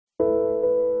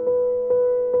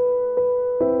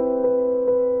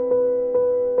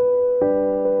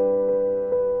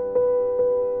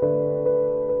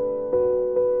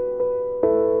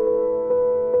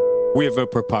we at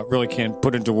VoteProPot really can't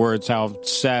put into words how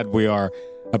sad we are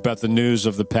about the news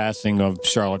of the passing of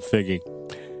Charlotte Figi.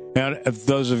 And if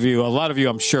those of you, a lot of you,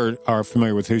 I'm sure, are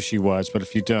familiar with who she was, but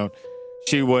if you don't,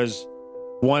 she was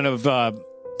one of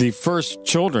the first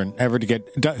children ever to get,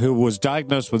 who was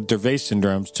diagnosed with Dravet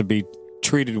syndromes to be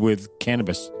treated with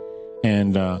cannabis.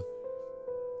 And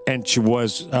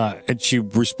she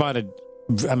responded,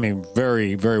 I mean,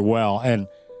 very, very well. And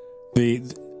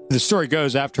the story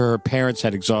goes, after her parents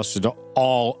had exhausted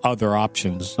all other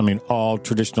options, I mean, all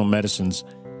traditional medicines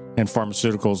and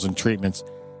pharmaceuticals and treatments,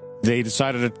 they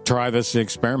decided to try this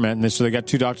experiment. And so they got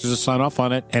 2 doctors to sign off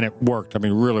on it, and it worked. I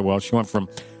mean, really well. She went from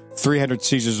 300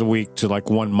 seizures a week to like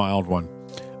 1 mild one.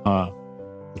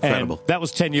 Incredible. And that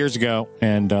was 10 years ago.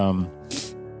 And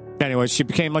anyway, she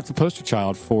became like the poster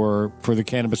child for the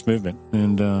cannabis movement.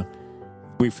 And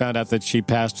we found out that she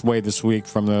passed away this week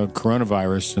from the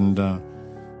coronavirus. And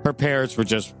her parents were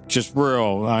just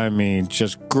real, I mean,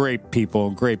 just great people,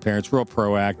 great parents, real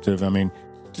proactive. I mean,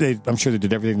 I'm sure they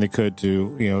did everything they could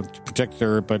to protect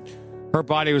her, but her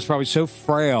body was probably so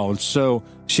frail, and so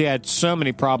she had so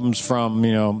many problems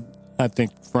from, I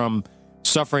think from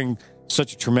suffering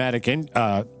such a traumatic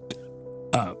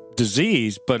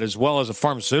disease, but as well as the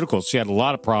pharmaceuticals. She had a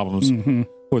lot of problems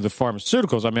with the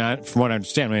pharmaceuticals. I mean, from what I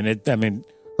understand,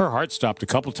 her heart stopped a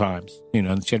couple times,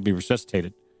 and she had to be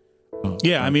resuscitated.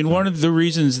 Yeah, I mean, one of the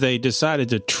reasons they decided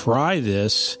to try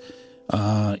this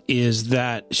is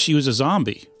that she was a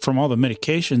zombie from all the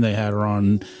medication they had her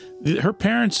on. Her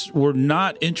parents were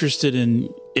not interested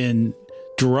in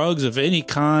drugs of any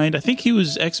kind. I think he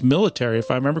was ex-military, if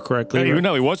I remember correctly. Even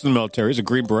though he was in the military, he's a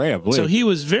Green Beret, I believe. So he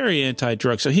was very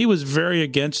anti-drug. So he was very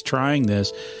against trying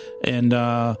this. And,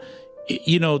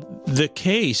 the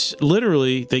case,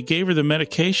 literally, they gave her the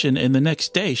medication, and the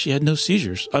next day she had no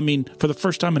seizures. I mean, for the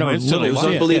first time in her life. It was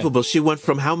unbelievable. Yeah. She went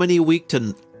from how many a week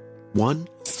to 1?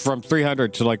 From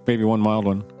 300 to like maybe 1 mild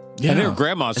one. Yeah. And they were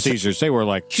grandma's seizures. They were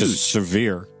like just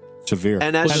severe.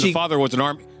 And the father was an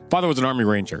army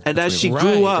ranger. And as she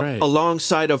grew up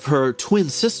alongside of her twin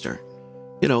sister,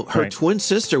 her twin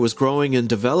sister was growing and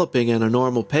developing at a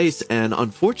normal pace. And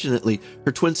unfortunately,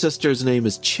 her twin sister's name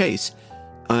is Chase.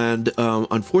 And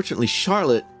unfortunately,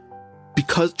 Charlotte,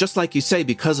 because just like you say,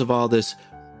 because of all this,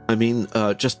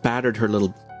 just battered her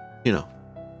little,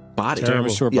 body.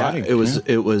 Body.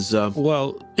 It was.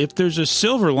 Well, if there's a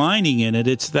silver lining in it,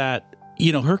 it's that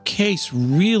her case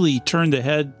really turned the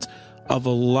head of a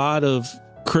lot of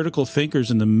critical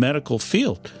thinkers in the medical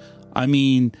field. I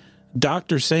mean,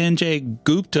 Dr. Sanjay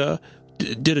Gupta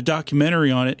did a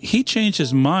documentary on it. He changed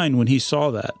his mind when he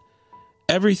saw that.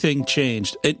 Everything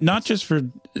changed. Not just for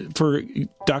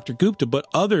Dr. Gupta, but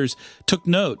others took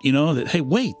note. That hey,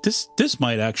 wait, this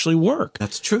might actually work.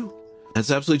 That's true. That's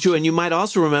absolutely true. And you might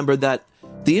also remember that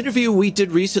the interview we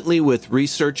did recently with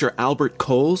researcher Albert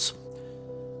Coles,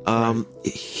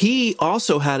 he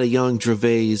also had a young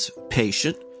Dravet's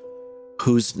patient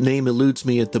whose name eludes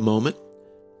me at the moment.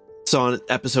 It's on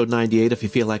episode 98 if you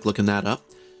feel like looking that up.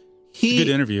 Good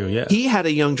interview, yeah. He had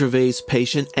a young Dravet's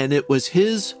patient, and it was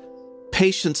his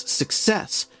patient's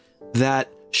success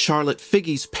that Charlotte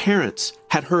Figi's parents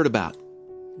had heard about.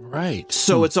 Right.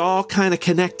 So it's all kind of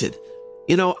connected.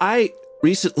 I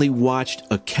recently watched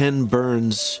a Ken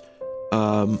Burns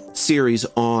series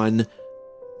on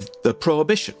the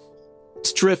Prohibition.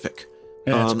 It's terrific.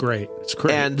 Yeah, it's great. It's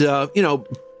great. And,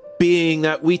 being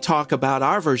that we talk about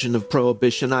our version of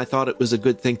Prohibition, I thought it was a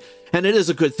good thing. And it is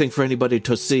a good thing for anybody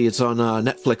to see. It's on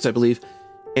Netflix, I believe.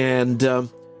 And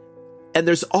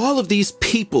there's all of these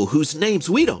people whose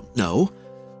names we don't know,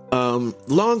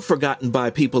 long forgotten by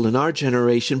people in our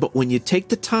generation. But when you take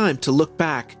the time to look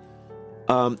back,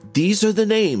 these are the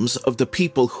names of the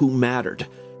people who mattered.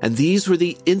 And these were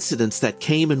the incidents that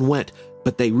came and went,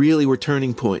 but they really were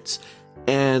turning points.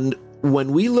 And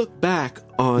when we look back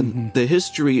on the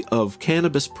history of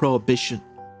cannabis prohibition,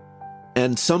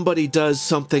 and somebody does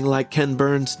something like Ken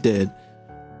Burns did,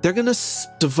 they're going to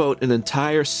devote an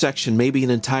entire section, maybe an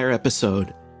entire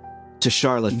episode, to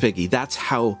Charlotte Figi. That's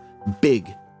how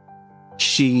big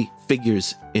she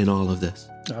figures in all of this.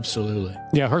 Absolutely.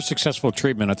 Yeah, her successful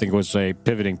treatment, I think, was a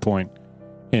pivoting point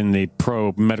in the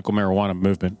pro-medical marijuana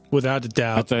movement. Without a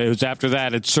doubt. It was after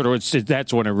that,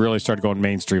 that's when it really started going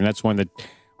mainstream. That's when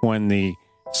the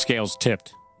scales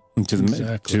tipped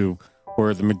to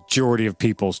where the majority of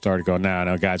people started going,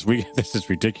 no, guys, this is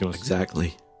ridiculous.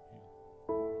 Exactly.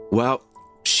 Well,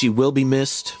 she will be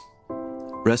missed.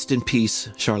 Rest in peace,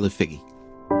 Charlotte Figi.